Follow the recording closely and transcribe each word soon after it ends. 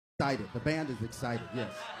excited. The band is excited,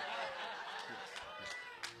 yes.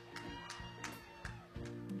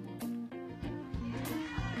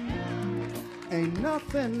 Ain't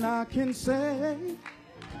nothing I can say,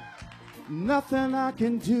 nothing I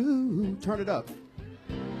can do. Turn it up.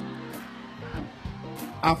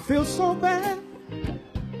 I feel so bad,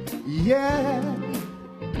 yeah.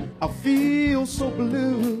 I feel so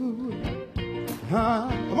blue.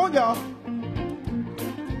 Come on, y'all.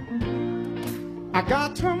 I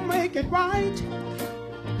got to make it right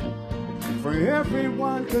for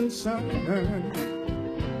everyone concerned.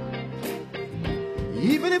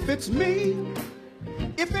 Even if it's me,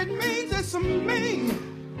 if it means it's me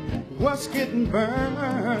what's getting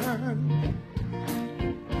burned.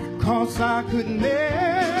 'Cause I could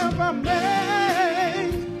never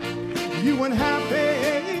make you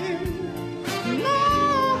unhappy.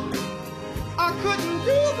 No, I couldn't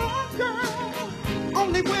do that, girl.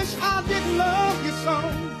 Only wish I didn't love you so.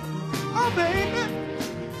 Oh, baby,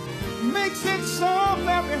 makes it so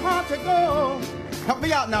very hard to go. Help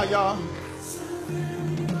me out now, y'all.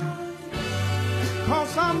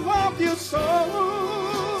 'Cause I love you so.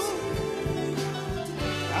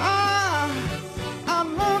 I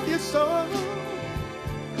love you so.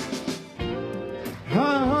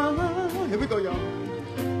 Here we go, y'all.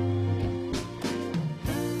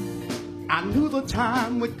 I knew the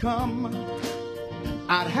time would come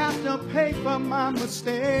I'd have to pay for my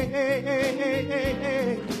mistake.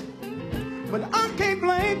 But I can't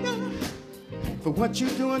blame you for what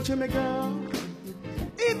you're doing to me, girl.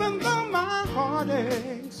 Even though my heart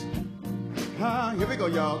aches. Here we go,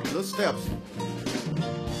 y'all. Little steps.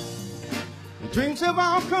 Dreams have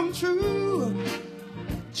all come true,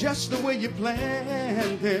 just the way you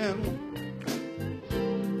planned them.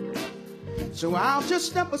 So I'll just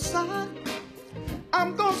step aside.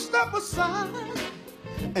 I'm gonna step aside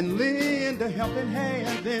and lend a helping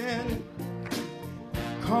hand then.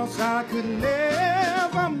 'Cause I could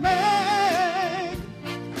never make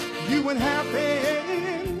you unhappy.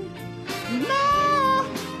 No,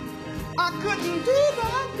 I couldn't do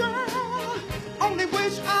that, girl. Only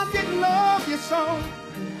wish I didn't love you so.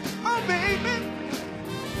 Oh, baby,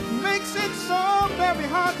 makes it so very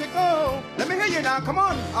hard to go. Let me hear you now. Come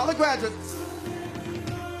on, all the graduates.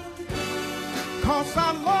 'Cause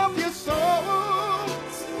I love you so.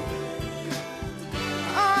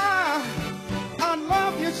 I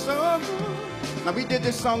love you so. Now, we did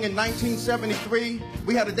this song in 1973.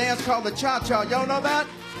 We had a dance called the Cha-Cha. Y'all know that?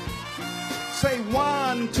 Say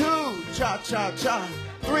 1, 2, cha-cha-cha.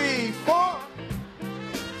 3, 4.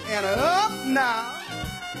 And up now.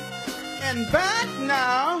 And back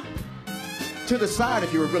now. To the side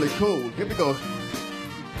if you were really cool. Here we go.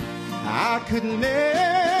 I could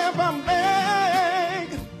never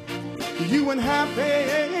make you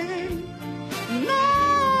unhappy.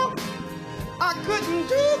 No, I couldn't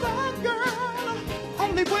do that, girl.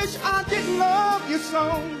 Only wish I didn't love you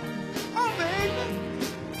so. Oh, baby,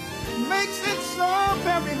 makes it so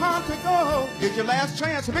very hard to go. Here's your last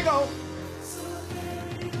chance. Here we go.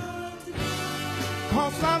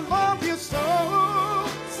 'Cause I love you so.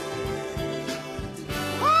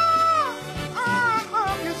 Oh, I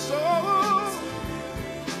love you so.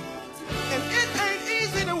 And it ain't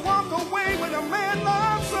easy to walk away when a man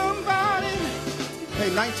loves somebody. Hey,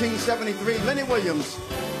 1973, Lenny Williams,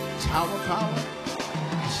 Tower Power.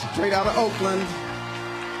 Straight out of Oakland,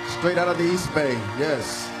 straight out of the East Bay,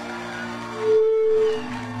 yes.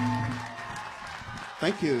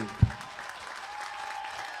 Thank you.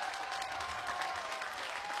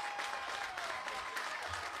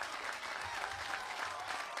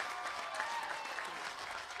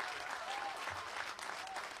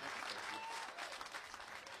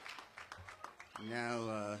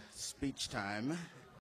 Now, speech time.